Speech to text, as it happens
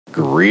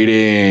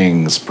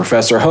Greetings,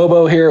 Professor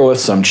Hobo here with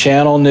some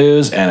channel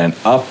news and an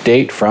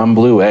update from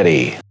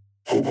Bluetti.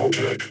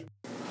 HOBOTECH.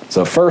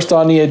 So first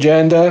on the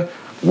agenda,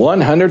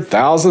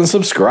 100,000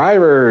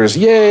 subscribers.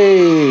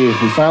 Yay!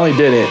 We finally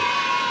did it.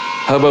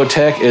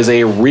 HOBOTECH is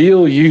a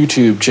real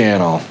YouTube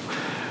channel.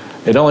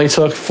 It only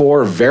took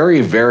 4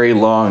 very, very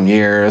long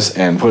years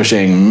and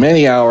pushing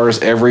many hours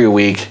every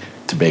week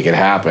to make it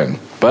happen.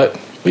 But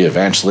we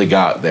eventually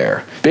got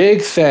there.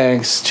 Big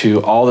thanks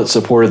to all that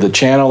supported the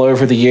channel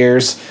over the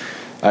years.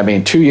 I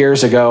mean, 2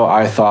 years ago,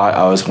 I thought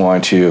I was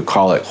going to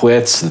call it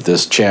quits, that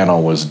this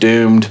channel was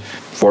doomed.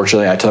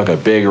 Fortunately, I took a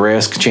big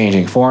risk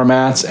changing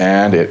formats,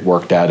 and it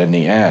worked out in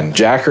the end.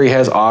 JACKERY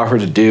has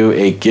offered to do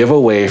a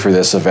giveaway for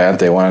this event.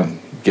 They want to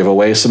give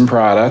away some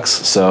products,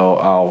 so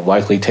I'll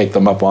likely take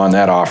them up on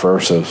that offer,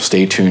 so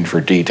stay tuned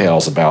for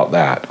details about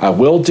that. I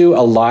will do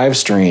a live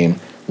stream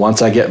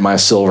once I get my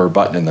silver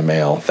button in the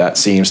mail. That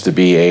seems to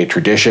be a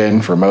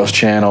tradition for most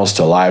channels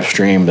to live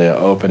stream the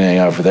opening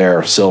of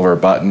their silver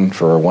button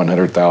for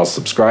 100,000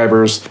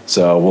 subscribers.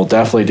 So we'll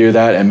definitely do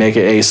that and make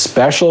it a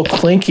special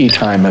Clinky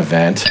Time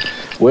event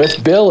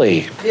with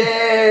Billy.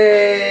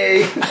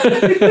 Yay!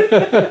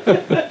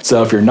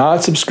 So if you're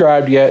not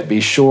subscribed yet, be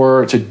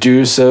sure to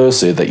do so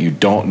that you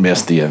don't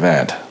miss the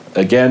event.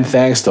 Again,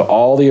 thanks to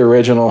all the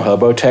original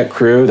HOBOTECH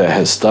crew that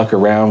has stuck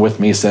around with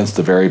me since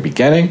the very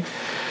beginning,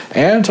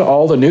 and to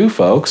all the new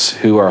folks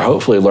who are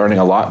hopefully learning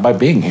a lot by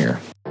being here.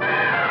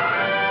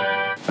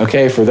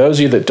 Okay, for those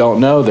of you that don't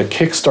know, the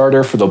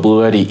Kickstarter for the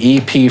Bluetti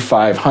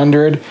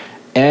EP500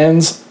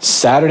 ends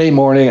Saturday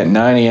morning at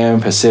 9 a.m.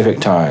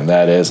 Pacific time.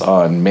 That is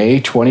on May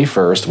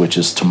 21st, which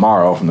is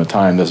tomorrow from the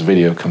time this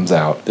video comes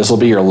out. This will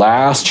be your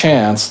last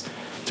chance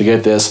to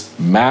get this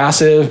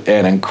massive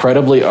and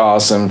incredibly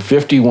awesome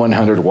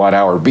 5100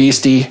 watt-hour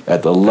beastie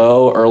at the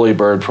low early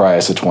bird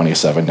price of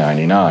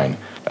 $27.99.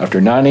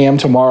 After 9 a.m.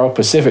 tomorrow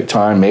Pacific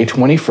time, May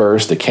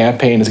 21st, the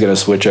campaign is going to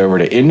switch over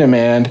to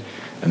in-demand,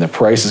 and the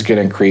price is going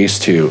to increase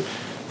to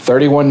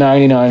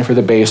 $31.99 for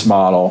the base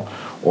model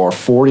or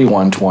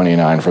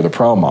 $41.29 for the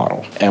Pro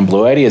model. And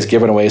Bluetti is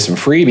giving away some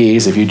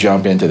freebies if you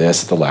jump into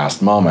this at the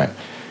last moment.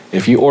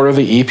 If you order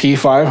the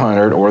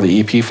EP500 or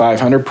the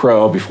EP500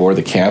 Pro before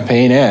the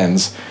campaign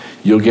ends,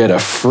 you'll get a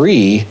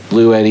free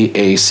Bluetti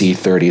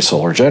AC30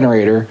 solar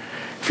generator.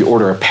 If you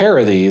order a pair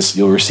of these,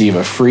 you'll receive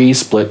a free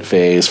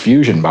split-phase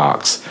fusion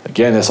box.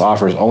 Again, this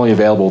offer is only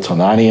available till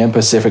 9 a.m.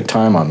 Pacific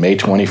time on May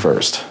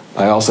 21st.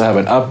 I also have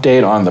an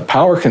update on the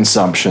power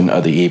consumption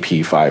of the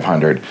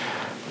EP500.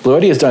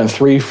 Bluetti has done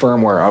 3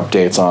 firmware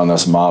updates on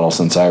this model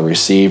since I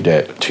received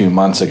it 2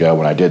 months ago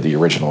when I did the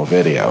original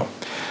video.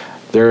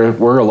 There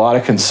were a lot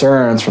of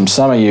concerns from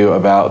some of you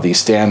about the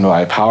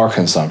standby power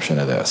consumption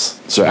of this.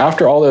 So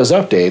after all those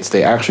updates,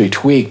 they actually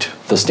tweaked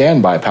the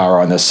standby power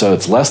on this so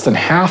it's less than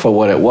half of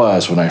what it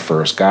was when I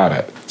first got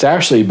it. It's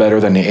actually better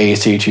than the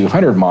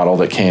AC200 model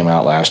that came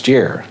out last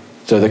year.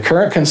 So the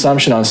current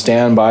consumption on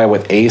standby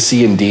with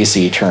AC and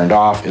DC turned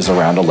off is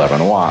around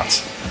 11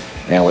 watts.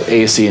 And with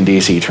AC and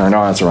DC turned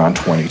on, it's around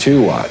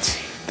 22 watts.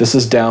 This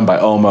is down by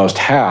almost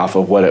half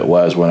of what it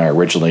was when I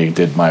originally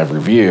did my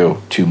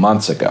review 2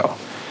 months ago.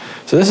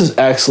 So this is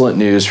excellent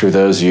news for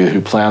those of you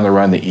who plan to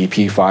run the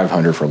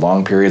EP500 for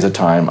long periods of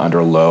time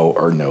under low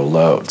or no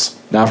loads.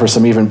 Now for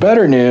some even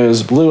better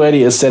news,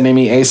 Bluetti is sending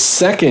me a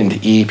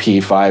second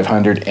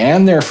EP500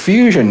 and their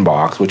fusion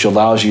box, which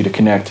allows you to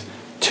connect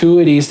 2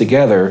 of these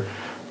together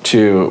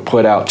to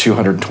put out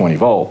 220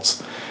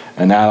 volts.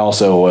 And that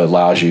also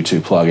allows you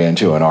to plug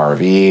into an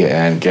RV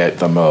and get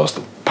the most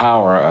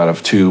power out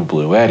of 2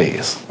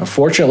 Bluettis.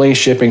 Unfortunately,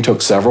 shipping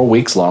took several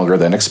weeks longer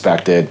than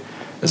expected,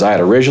 as I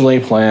had originally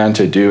planned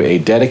to do a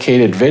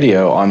dedicated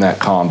video on that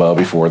combo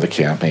before the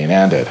campaign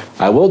ended.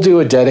 I will do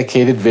a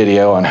dedicated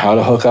video on how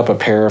to hook up a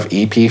pair of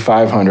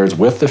EP500s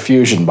with the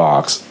Fusion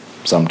box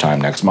sometime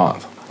next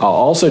month. I'll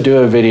also do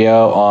a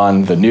video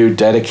on the new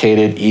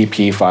dedicated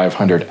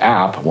EP500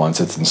 app once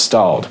it's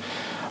installed.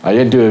 I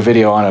didn't do a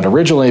video on it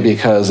originally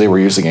because they were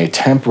using a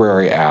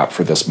temporary app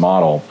for this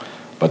model,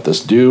 but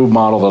this new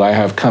model that I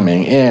have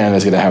coming in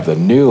is going to have the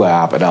new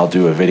app, and I'll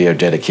do a video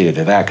dedicated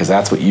to that because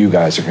that's what you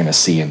guys are going to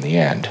see in the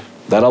end.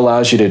 That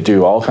allows you to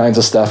do all kinds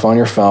of stuff on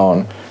your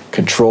phone,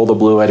 control the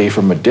Bluetti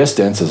from a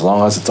distance as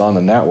long as it's on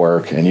the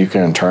network, and you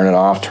can turn it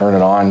off, turn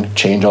it on,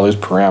 change all these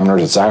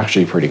parameters. It's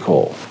actually pretty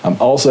cool. I'm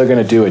also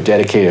going to do a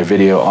dedicated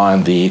video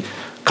on the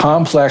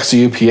complex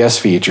UPS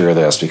feature of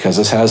this because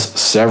this has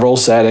several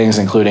settings,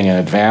 including an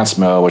advanced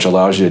mode, which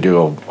allows you to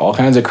do all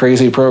kinds of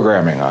crazy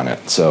programming on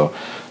it. So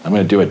I'm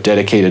going to do a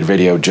dedicated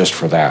video just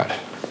for that.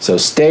 So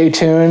stay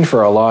tuned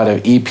for a lot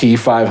of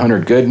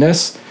EP500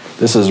 goodness.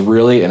 This is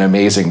really an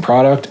amazing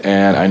product,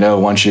 and I know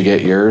once you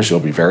get yours,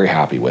 you'll be very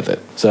happy with it.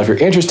 So if you're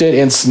interested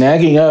in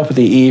snagging up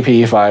the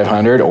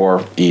EP500 or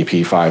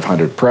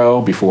EP500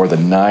 Pro before the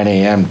 9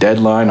 a.m.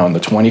 deadline on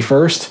the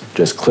 21st,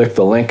 just click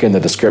the link in the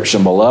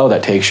description below.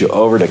 That takes you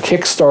over to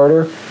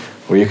Kickstarter,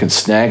 where you can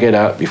snag it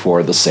up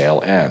before the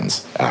sale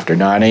ends. After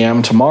 9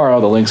 a.m. tomorrow,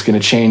 the link's going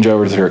to change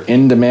over to their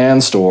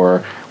in-demand store,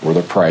 where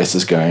the price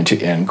is going to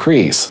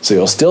increase. So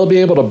you'll still be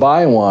able to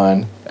buy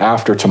one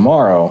after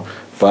tomorrow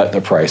but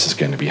the price is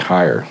going to be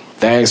higher.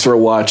 Thanks for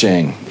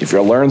watching. If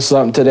you learned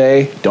something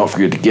today, don't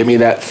forget to give me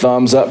that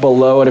thumbs up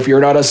below. And if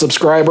you're not a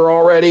subscriber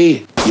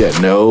already, you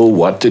know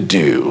what to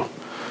do.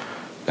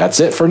 That's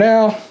it for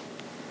now.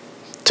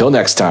 Till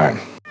next time.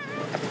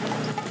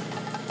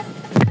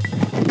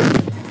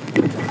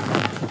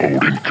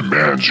 Odin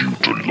commands you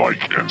to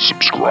like and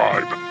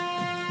subscribe.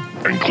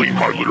 And clean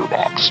my litter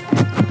box.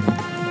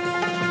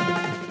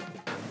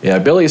 Yeah,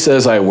 Billy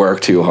says I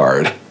work too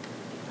hard.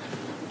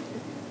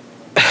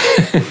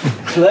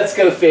 Let's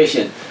go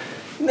fishing.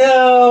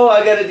 No,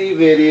 I gotta do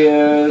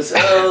videos.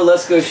 Oh,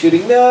 let's go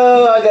shooting.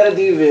 No, I gotta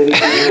do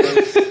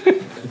videos.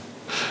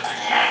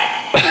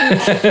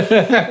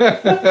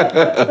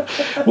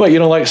 What, you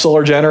don't like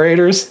solar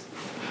generators?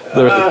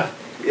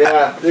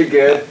 Yeah, they're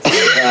good.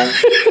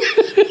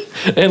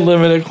 In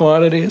limited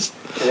quantities.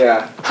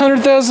 Yeah.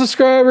 100,000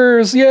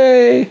 subscribers,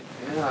 yay!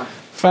 Yeah.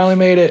 Finally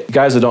made it.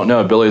 Guys that don't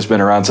know, Billy's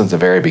been around since the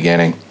very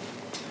beginning.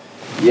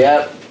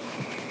 Yep.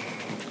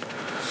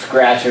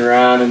 Scratching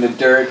around in the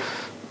dirt.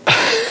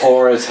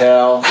 Poor as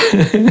hell.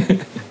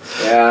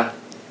 Yeah.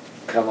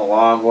 Come a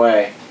long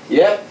way.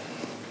 Yep.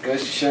 Goes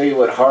to show you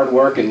what hard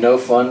work and no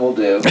fun will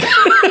do.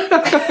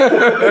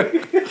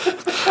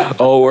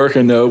 All work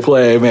and no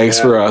play makes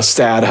for a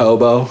sad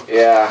hobo.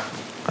 Yeah.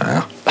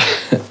 Wow.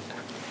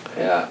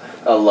 Yeah.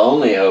 A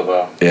lonely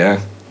hobo.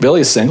 Yeah.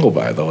 Billy's single,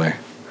 by the way.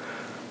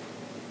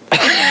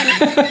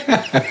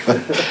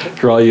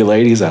 For all you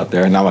ladies out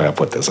there, now I'm going to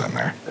put this in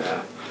there.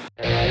 Yeah.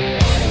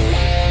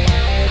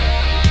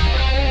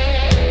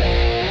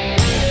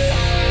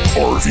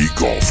 RV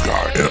Golf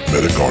Guy,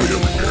 Medic Audio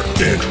Repair,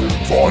 Andrew,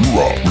 Von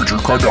Rupp, Richard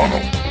Cardano.